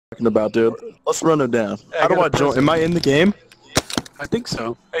talking about, dude. Let's run him down. How do I join? Am I in the game? I think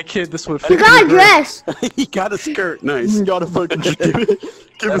so. Hey kid, this would. You got a dress. He got a skirt. Nice. You gotta fucking just give it.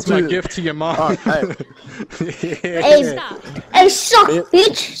 That's my gift to your mom. Right, hey. Hey, hey, suck,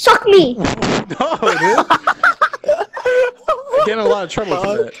 bitch, suck me. No, dude. I get in a lot of trouble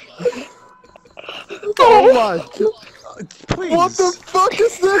for that. Oh my god. Please. What the fuck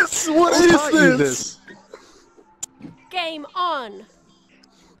is this? What Who is taught you this? Game on.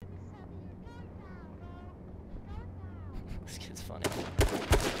 This kid's funny.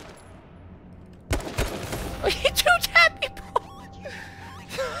 Oh, you two-tap me, bro!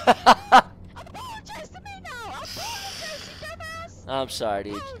 Apologize to me now! Apologize, you dumbass! I'm sorry,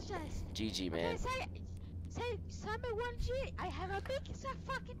 dude. Apologize. GG, man. Say, Summer 1G, I have a big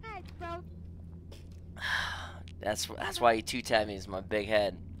fucking head, bro. That's why you two-tap me, is my big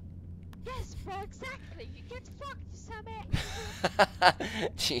head. Yes, bro, exactly. You get fucked, Summer.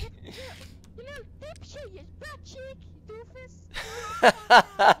 Gee. You little dipshit, you butt cheek, you doofus. Here,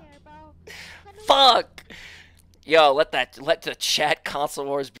 bro. Fuck! Yo, let the chat console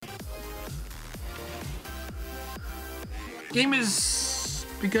wars be. Game is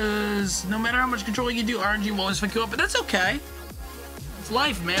because no matter how much control you do, RNG will always fuck you up, but that's okay. It's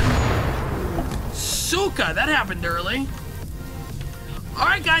life, man. Suka, that happened early.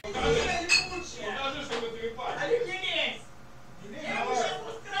 Alright, guys.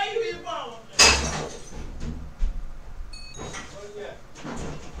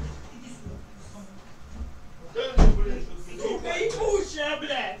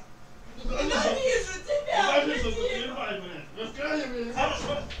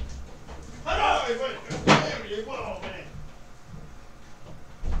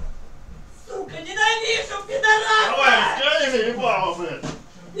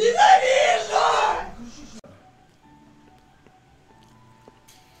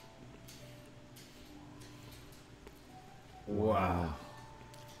 Wow.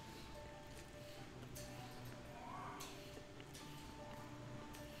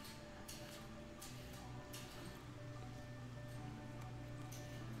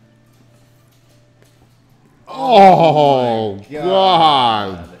 Oh,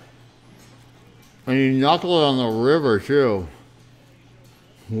 God. And you knuckle it on the river, too.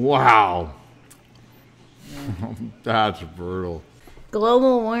 Wow. That's brutal.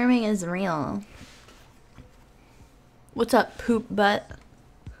 Global warming is real. What's up, poop butt?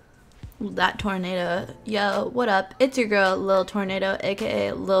 That tornado. Yo, what up? It's your girl, Lil Tornado,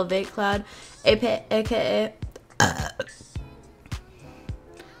 aka Lil Vape Cloud, aka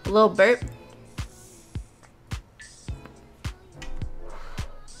Lil Burp.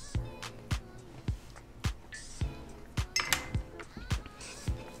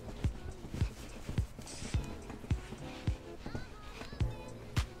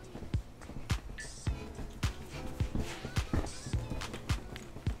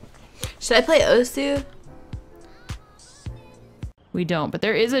 Should I play Osu? We don't, but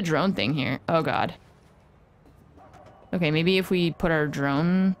there is a drone thing here. Oh god. Okay, maybe if we put our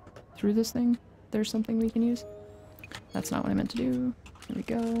drone through this thing, there's something we can use. That's not what I meant to do. Here we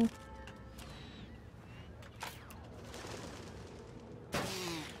go.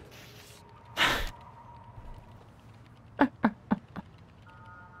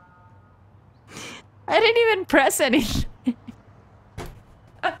 I didn't even press anything.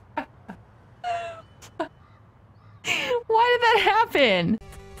 Why did that happen?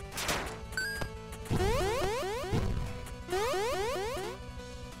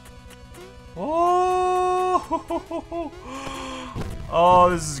 Oh, oh,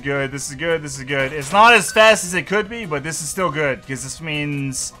 this is good. This is good. This is good. It's not as fast as it could be, but this is still good because this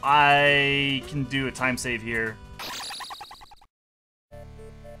means I can do a time save here.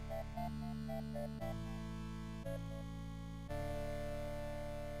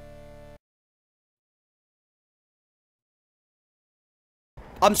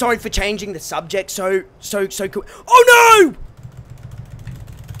 I'm sorry for changing the subject so cool. Oh no!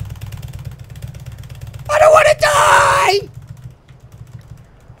 I don't want to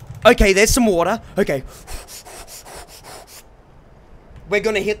die! Okay, there's some water. Okay. We're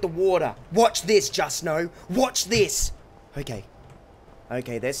gonna hit the water. Watch this, Just Know. Watch this. Okay.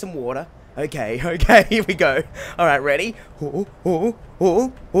 Okay, there's some water. Okay, okay, here we go. Alright, ready?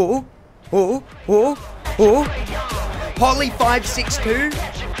 Holly 562.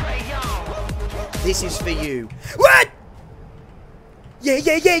 This is for you. What? Yeah.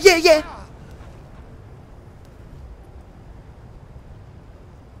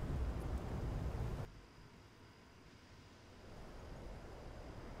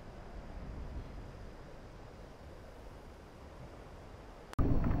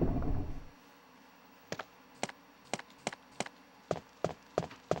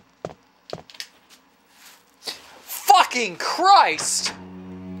 fucking Christ!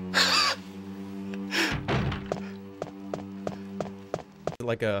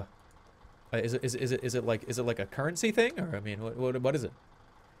 Like a, is it like a currency thing, or I mean, what is it?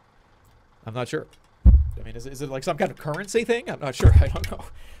 I'm not sure. I mean, is it like some kind of currency thing? I'm not sure. I don't know.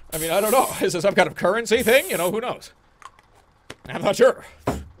 I mean, I don't know. Is it some kind of currency thing? You know, who knows? I'm not sure.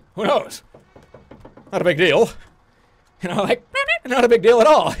 Who knows? Not a big deal. You know, like, not a big deal at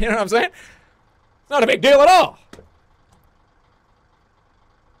all. You know what I'm saying? Not a big deal at all.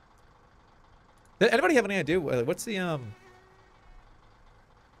 Does anybody have any idea what's the I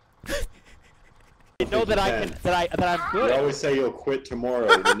know that I'm good. You always say you'll quit tomorrow,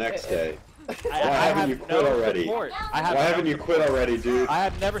 the next day. Why haven't you quit already? Why haven't you quit already, dude? I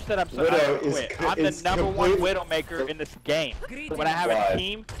have never said I'm quit. I'm the #1 Widowmaker in this game. So when I have a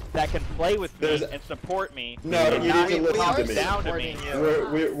team that can play with me and support me, no, you need to listen to me. Down to me.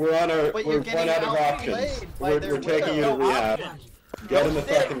 We're on our we're run out of options. We're taking you to rehab. Get in the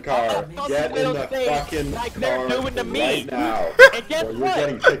fucking car. Get in the fucking car right now. And guess or you're what?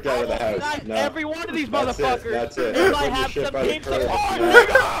 getting kicked out of the house. No. Every one of these motherfuckers. That's it. If I have some team support.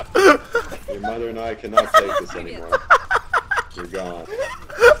 Your mother and I cannot take this anymore. You're gone.